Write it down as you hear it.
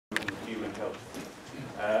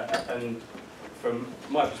and from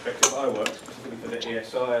my perspective, I work specifically for the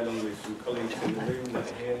ESI, along with some colleagues in the room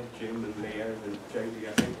that are here, Jim and Leo and Jodie,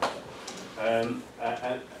 I think.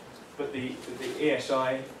 But the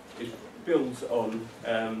ESI builds on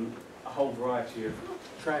a whole variety of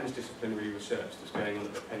transdisciplinary research that's going on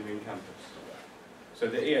at the Penryn campus. So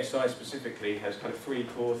the ESI specifically has kind of three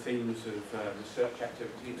core themes of research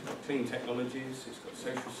activity. It's got clean technologies, it's got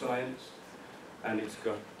social science, and it's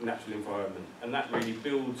got natural environment. And that really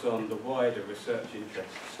builds on the wider research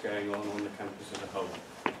interests going on the campus as a whole.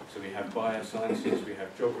 So we have biosciences, we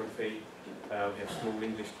have geography, we have small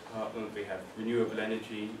English department, we have renewable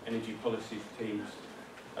energy, energy policy teams.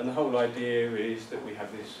 And the whole idea is that we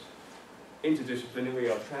have this interdisciplinary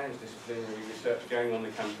or transdisciplinary research going on the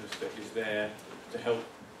campus that is there to help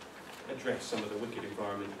address some of the wicked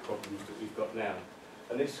environmental problems that we've got now.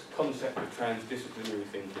 And this concept of transdisciplinary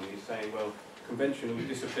thinking is saying, well, conventional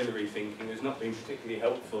disciplinary thinking has not been particularly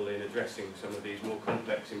helpful in addressing some of these more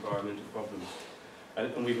complex environmental problems.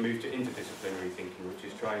 And we've moved to interdisciplinary thinking, which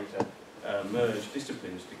is trying to merge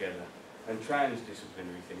disciplines together. And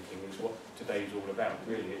transdisciplinary thinking is what today's all about,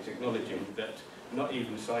 really. It's acknowledging that not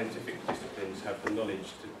even scientific disciplines have the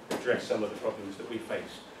knowledge to address some of the problems that we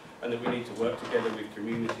face, and that we need to work together with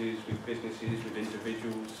communities, with businesses, with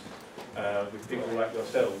individuals, with people like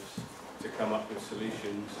yourselves to come up with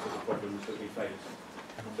solutions to the problems that we face.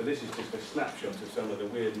 So this is just a snapshot of some of the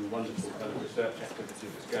weird and wonderful kind of research activity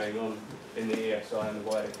that's going on in the ESI and the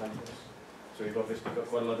wider campus. So we've obviously got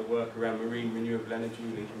quite a lot of work around marine renewable energy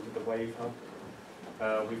linking to the wave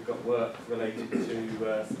hub. We've got work related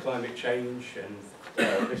to climate change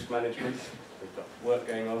and risk management. We've got work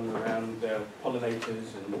going on around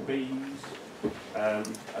pollinators and bees.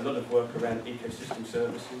 A lot of work around ecosystem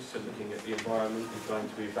services, so looking at the environment and trying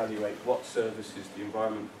to evaluate what services the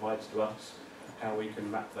environment provides to us, how we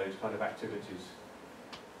can map those kind of activities.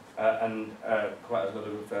 And quite a lot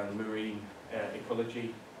of marine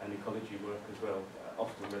ecology and ecology work as well,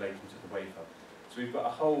 often relating to the wave hub. So we've got a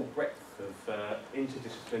whole breadth of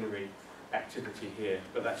interdisciplinary activity here,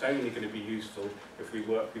 but that's only going to be useful if we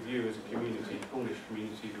work with you as a community, Cornish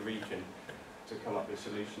community, the region, to come up with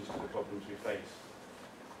solutions to the problems we face.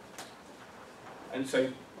 And so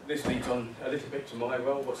this leads on a little bit to my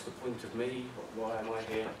role. What's the point of me? Why am I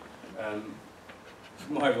here?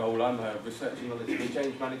 My role, I'm a research and knowledge and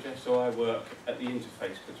change manager, so I work at the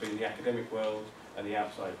interface between the academic world and the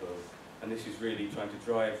outside world. And this is really trying to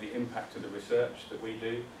drive the impact of the research that we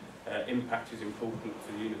do. Impact is important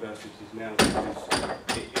for the universities now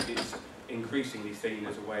because it is increasingly seen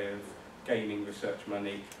as a way of gaining research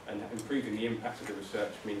money, and improving the impact of the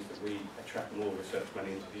research means that we attract more research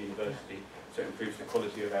money into the university, so it improves the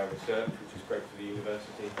quality of our research, which is great for the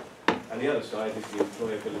university. And the other side is the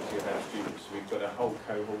employability of our students. We've got a whole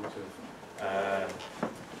cohort of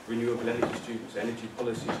renewable energy students, energy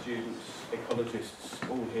policy students, ecologists,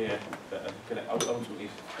 all here that are going to ultimately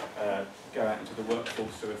go out into the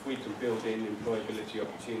workforce. So if we can build in employability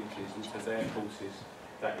opportunities into their courses,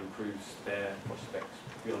 that improves their prospects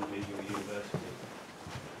beyond leaving the university.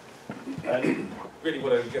 Really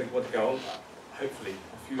what I want to go on, hopefully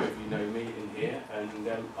a few of you know me in here, and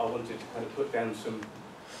I wanted to kind of put down some,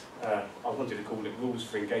 I wanted to call it rules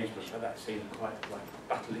for engagement, but that seemed quite like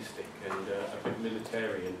battleistic and a bit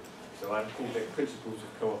militarian, so I've called it principles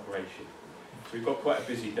of cooperation. So we've got quite a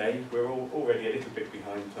busy day, we're already a little bit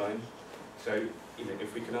behind time, so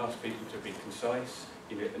if we can ask people to be concise,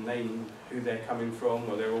 name who they're coming from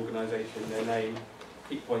or their organisation, their name,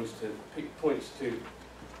 keep points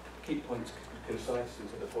concise and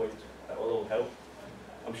to the point, that will all help.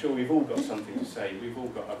 I'm sure we've all got something to say. We've all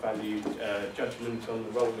got a valued judgment on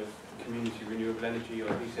the role of community renewable energy or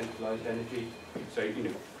decentralised energy. So,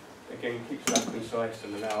 again, keep stuff concise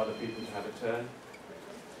and allow other people to have a turn.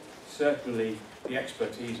 Certainly, the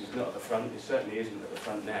expertise is not at the front. It certainly isn't at the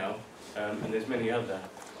front now. And there's many other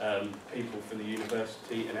people from the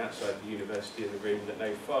university and outside the university in the room that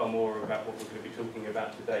know far more about what we're going to be talking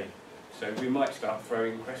about today. So we might start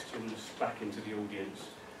throwing questions back into the audience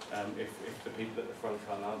if the people at the front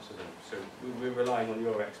can't answer them. So we're relying on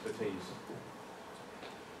your expertise.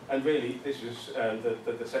 And really, this is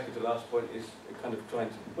the second to last point, is kind of trying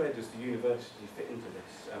to, where does the university fit into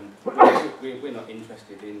this? We're not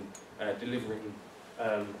interested in delivering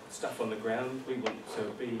stuff on the ground. We want to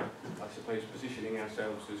be, I suppose, positioning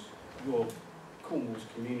ourselves as your Cornwall's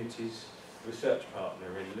community's research partner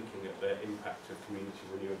in looking at the impact of community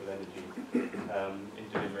renewable energy in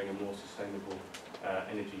delivering a more sustainable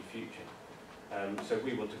energy future. So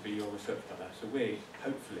we want to be your research partner. So we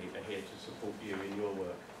hopefully are here to support you in your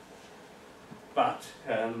work. But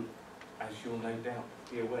as you'll no doubt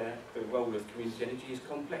be aware, the role of community energy is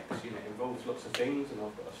complex. You know, it involves lots of things, and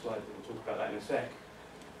I've got a slide that will talk about that in a sec.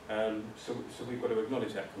 So we've got to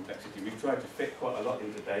acknowledge that complexity. We've tried to fit quite a lot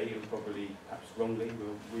in today, and probably, perhaps wrongly,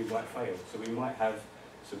 we might fail. So we might have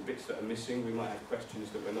some bits that are missing, we might have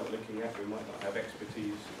questions that we're not looking at, we might not have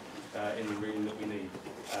expertise in the room that we need.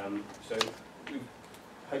 So we've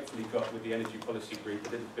hopefully got, with the Energy Policy Group,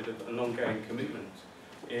 a little bit of an ongoing commitment,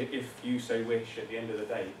 if you so wish, at the end of the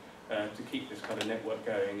day, to keep this kind of network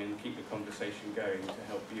going and keep the conversation going to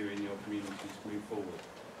help you in your communities move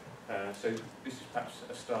forward. So this is perhaps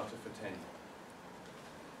a starter for 10.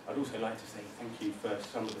 I'd also like to say thank you for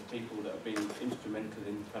some of the people that have been instrumental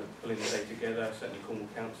in kind of pulling the day together, certainly Cornwall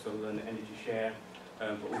Council and Energy Share,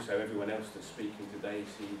 but also everyone else that's speaking today,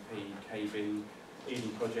 CEP, Cabin, Eden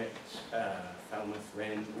Project, Falmouth,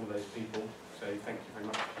 Wren, all those people. So thank you very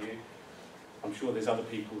much to you. I'm sure there's other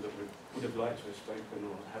people that would have liked to have spoken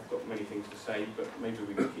or have got many things to say, but maybe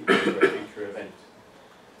we can keep this for a future event.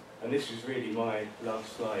 And this is really my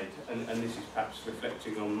last slide, and this is perhaps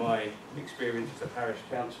reflecting on my experience as a parish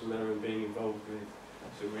councillor and being involved with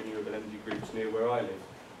some renewable energy groups near where I live.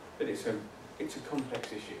 But it's a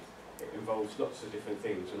complex issue. It involves lots of different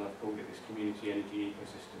things, and I've called it this community energy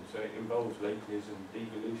ecosystem. So it involves localism,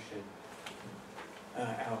 devolution,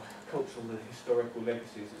 our cultural and historical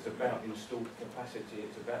legacies. It's about installed capacity,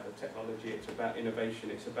 it's about the technology, it's about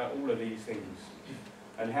innovation, it's about all of these things.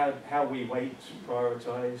 And how we weight,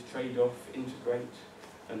 prioritise, trade off, integrate,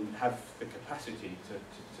 and have the capacity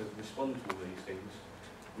to respond to all these things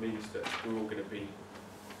means that we're all going to be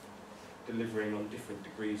delivering on different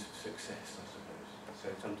degrees of success, I suppose. So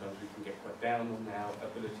sometimes we can get quite down on our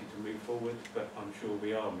ability to move forward, but I'm sure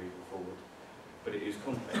we are moving forward. But it is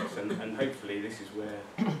complex, and hopefully this is where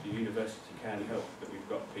the university can help, that we've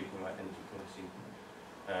got people like Energy Policy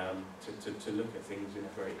to look at things in a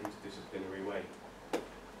very interdisciplinary way.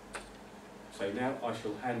 So now I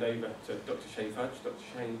shall hand over to Dr. Shane Fudge. Dr.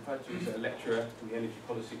 Shane Fudge is a lecturer in the Energy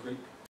Policy Group.